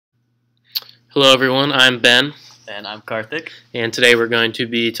Hello everyone, I'm Ben, And I'm Karthik. and today we're going to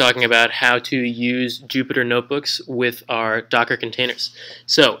be talking about how to use Jupyter notebooks with our Docker containers.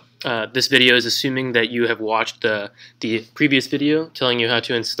 So this video is assuming that you have watched the previous video telling you how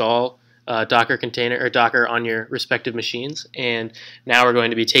to install Docker container or Docker on your respective machines, and now we're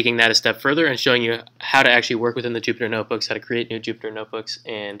going to be taking that a step further and showing you how to actually work within the Jupyter notebooks, how to create new Jupyter notebooks,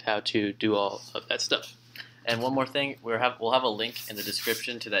 and how to do all of that stuff. And one more thing, we'll have a link in the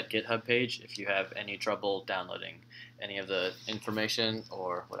description to that GitHub page if you have any trouble downloading any of the information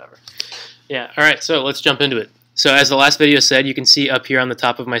or whatever. Yeah, all right, so let's jump into it. So as the last video said, you can see up here on the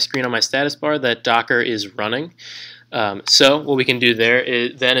top of my screen on my status bar that Docker is running. So what we can do there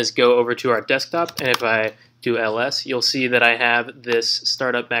is go over to our desktop, and if I do ls, you'll see that I have this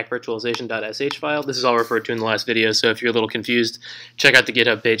startup Mac virtualization.sh file. This is all referred to in the last video, so if you're a little confused, check out the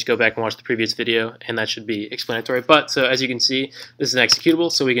GitHub page, go back and watch the previous video, and that should be explanatory. But so as you can see, this is an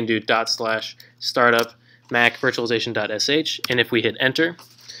executable, so we can do /startup Mac virtualization.sh, and if we hit enter,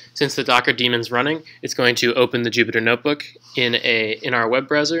 since the Docker daemon's running, it's going to open the Jupyter notebook in our web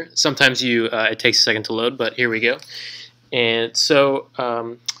browser. Sometimes it takes a second to load, but here we go. And so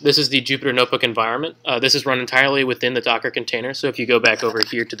this is the Jupyter notebook environment. This is run entirely within the Docker container. So if you go back over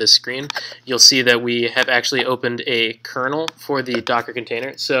here to this screen, you'll see that we have actually opened a kernel for the Docker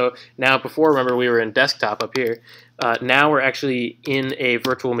container. So now, before, remember, we were in desktop up here. Now we're actually in a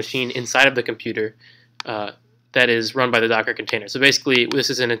virtual machine inside of the computer that is run by the Docker container. So basically, this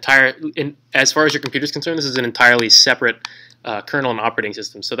is an as far as your computer is concerned, this is an entirely separate kernel and operating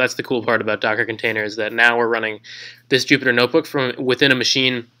system. So that's the cool part about Docker container, is that now we're running this Jupyter notebook from within a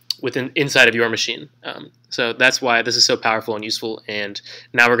machine, inside of your machine. So that's why this is so powerful and useful. And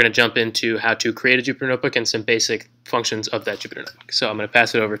now we're going to jump into how to create a Jupyter notebook and some basic functions of that Jupyter notebook. So I'm going to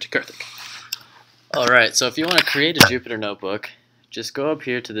pass it over to Karthik. All right, so if you want to create a Jupyter notebook, just go up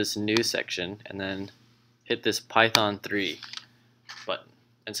here to this new section and then hit this Python 3 button.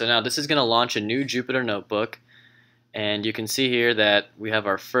 And so now this is going to launch a new Jupyter notebook. And you can see here that we have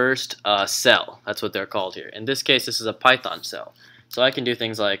our first cell. That's what they're called here. In this case, this is a Python cell. So I can do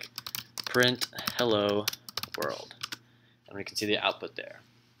things like print hello world. And we can see the output there.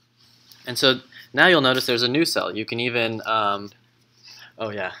 And so now you'll notice there's a new cell. You can even, oh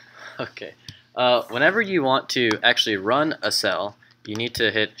yeah, okay. Whenever you want to actually run a cell, you need to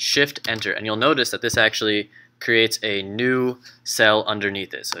hit Shift-Enter. And you'll notice that this actually creates a new cell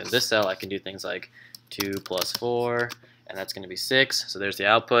underneath it. So in this cell, I can do things like 2 + 4, and that's going to be 6. So there's the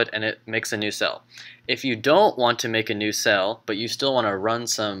output, and it makes a new cell. If you don't want to make a new cell, but you still want to run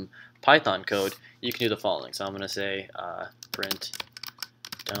some Python code, you can do the following. So I'm going to say print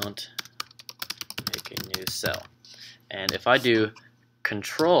don't make a new cell. And if I do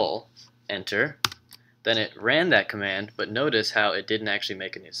Control-Enter, then it ran that command, but notice how it didn't actually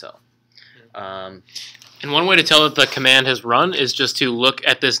make a new cell. And one way to tell that the command has run is just to look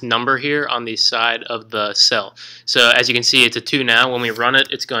at this number here on the side of the cell. So as you can see, it's a 2 now. When we run it,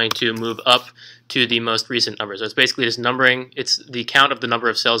 it's going to move up to the most recent number. So it's basically just numbering. It's the count of the number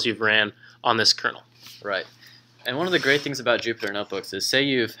of cells you've ran on this kernel. Right. And one of the great things about Jupyter Notebooks is, say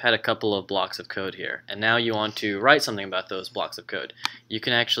you've had a couple of blocks of code here, and now you want to write something about those blocks of code. You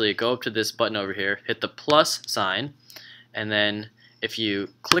can actually go up to this button over here, hit the plus sign, and then if you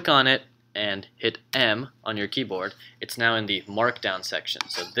click on it and hit M on your keyboard, it's now in the Markdown section.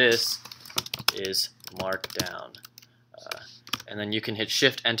 So this is Markdown. And then you can hit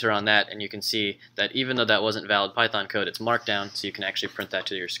Shift-Enter on that, and you can see that even though that wasn't valid Python code, it's Markdown, so you can actually print that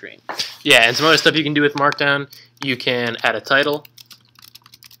to your screen. Yeah, and some other stuff you can do with Markdown. You can add a title.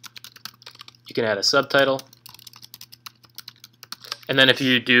 You can add a subtitle. And then if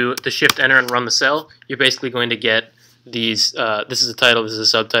you do the Shift-Enter and run the cell, you're basically going to get these. This is a title, this is a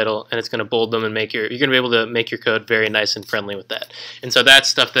subtitle, and it's going to bold them and you're going to be able to make your code very nice and friendly with that. And so that's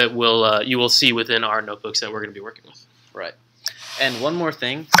stuff that you will see within our notebooks that we're going to be working with. Right. And one more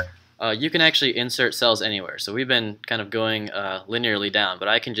thing, you can actually insert cells anywhere. So we've been kind of going linearly down, but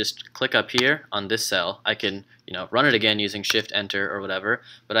I can just click up here on this cell. I can run it again using Shift-Enter or whatever,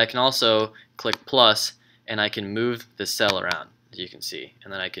 but I can also click plus, and I can move the cell around, as you can see,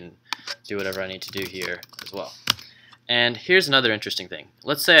 and then I can do whatever I need to do here as well. And here's another interesting thing.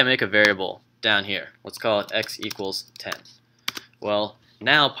 Let's say I make a variable down here. Let's call it x = 10. Well,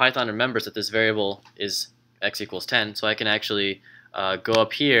 now Python remembers that this variable is x = 10, so I can actually go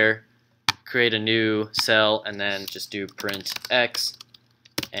up here, create a new cell, and then just do print x,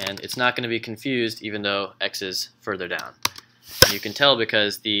 and it's not going to be confused even though x is further down. And you can tell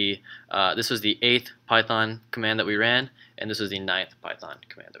because this was the 8th Python command that we ran, and this was the 9th Python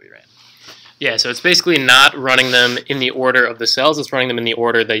command that we ran. Yeah, so it's basically not running them in the order of the cells, it's running them in the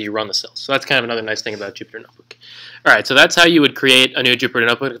order that you run the cells. So that's kind of another nice thing about Jupyter Notebook. All right, so that's how you would create a new Jupyter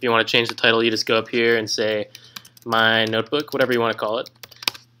Notebook. If you want to change the title, you just go up here and say, My Notebook, whatever you want to call it.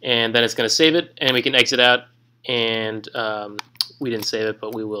 And then it's going to save it, and we can exit out, and we didn't save it,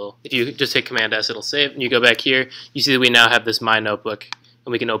 but we will. If you just hit Command-S, it'll save, and you go back here, you see that we now have this My Notebook,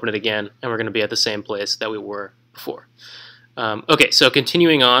 and we can open it again, and we're going to be at the same place that we were before. Okay, so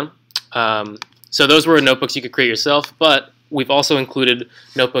continuing on. So those were notebooks you could create yourself, but we've also included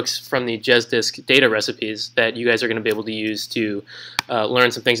notebooks from the JESDISC data recipes that you guys are going to be able to use to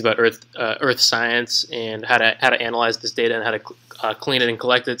learn some things about Earth science and how to analyze this data and how to clean it and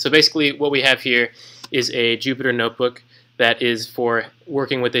collect it. So basically what we have here is a Jupyter notebook that is for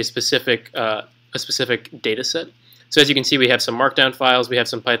working with a specific data set. So as you can see, we have some Markdown files, we have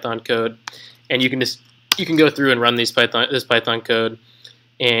some Python code, and you can go through and run this Python code.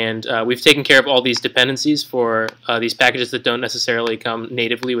 And we've taken care of all these dependencies for these packages that don't necessarily come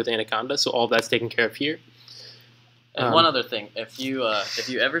natively with Anaconda, so all that's taken care of here. And one other thing, if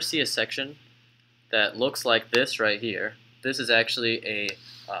you ever see a section that looks like this right here, this is actually a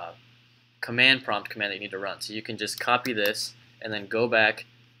command prompt command that you need to run. So you can just copy this and then go back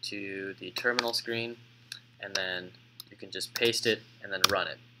to the terminal screen, and then you can just paste it and then run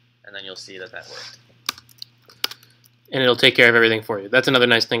it, and then you'll see that that worked. And it'll take care of everything for you. That's another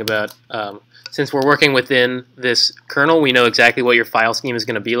nice thing about, since we're working within this kernel, we know exactly what your file scheme is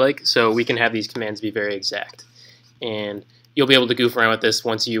going to be like, so we can have these commands be very exact. And you'll be able to goof around with this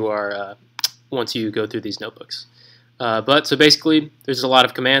once you go through these notebooks. So basically, there's a lot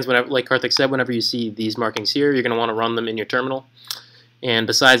of commands. Whenever, like Karthik said, whenever you see these markings here, you're going to want to run them in your terminal. And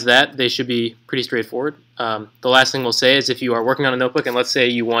besides that, they should be pretty straightforward. The last thing we'll say is if you are working on a notebook and let's say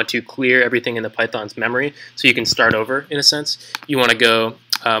you want to clear everything in the Python's memory so you can start over in a sense, you want to go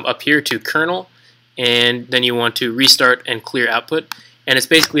up here to kernel, and then you want to restart and clear output. And it's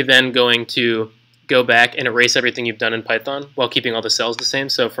basically then going to go back and erase everything you've done in Python while keeping all the cells the same.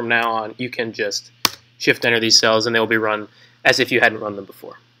 So from now on, you can just shift enter these cells and they will be run as if you hadn't run them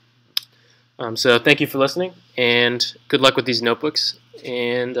before. So thank you for listening, and good luck with these notebooks,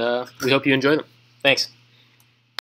 and we hope you enjoy them. Thanks.